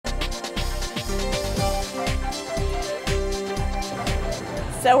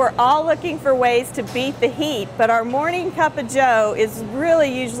So we're all looking for ways to beat the heat, but our morning cup of joe is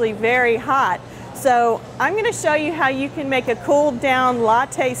really usually very hot. So I'm going to show you how you can make a cooled down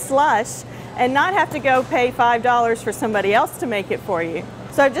latte slush and not have to go pay $5 for somebody else to make it for you.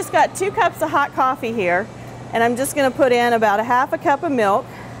 So I've just got 2 cups of hot coffee here, and I'm just going to put in about 1/2 cup of milk.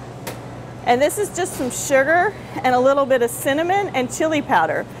 And this is just some sugar and a little bit of cinnamon and chili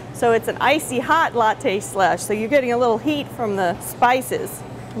powder. So it's an icy hot latte slush, so you're getting a little heat from the spices.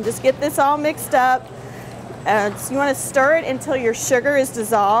 And just get this all mixed up. So you want to stir it until your sugar is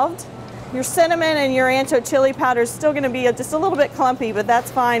dissolved. Your cinnamon and your ancho chili powder is still going to be just a little bit clumpy, but that's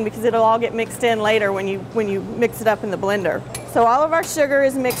fine because it'll all get mixed in later when you mix it up in the blender. So all of our sugar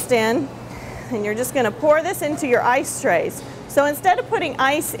is mixed in, and you're just going to pour this into your ice trays. So instead of putting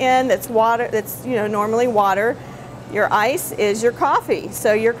ice in that's water, that's normally water, your ice is your coffee,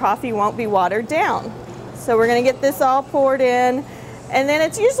 so your coffee won't be watered down. So we're going to get this all poured in. And then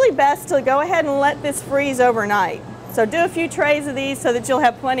it's usually best to go ahead and let this freeze overnight. So do a few trays of these so that you'll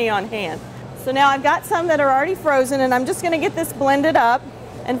have plenty on hand. So now I've got some that are already frozen, and I'm just going to get this blended up.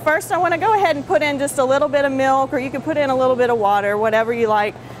 And first I want to go ahead and put in just a little bit of milk, or you can put in a little bit of water, whatever you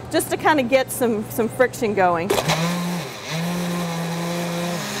like, just to kind of get some friction going.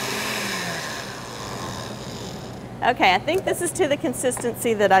 Okay, I think this is to the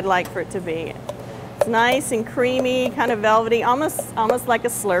consistency that I'd like for it to be. It's nice and creamy, kind of velvety, almost like a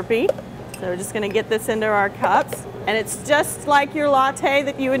Slurpee. So we're just going to get this into our cups. And it's just like your latte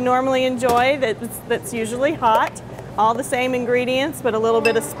that you would normally enjoy, that's usually hot. All the same ingredients, but a little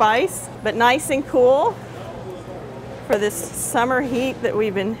bit of spice, but nice and cool for this summer heat that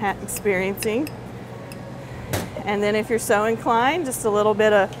we've been experiencing. And then if you're so inclined, just a little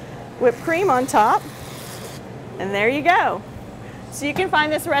bit of whipped cream on top. And there you go. So you can find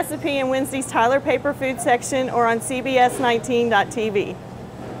this recipe in Wednesday's Tyler Paper Food section or on cbs19.tv.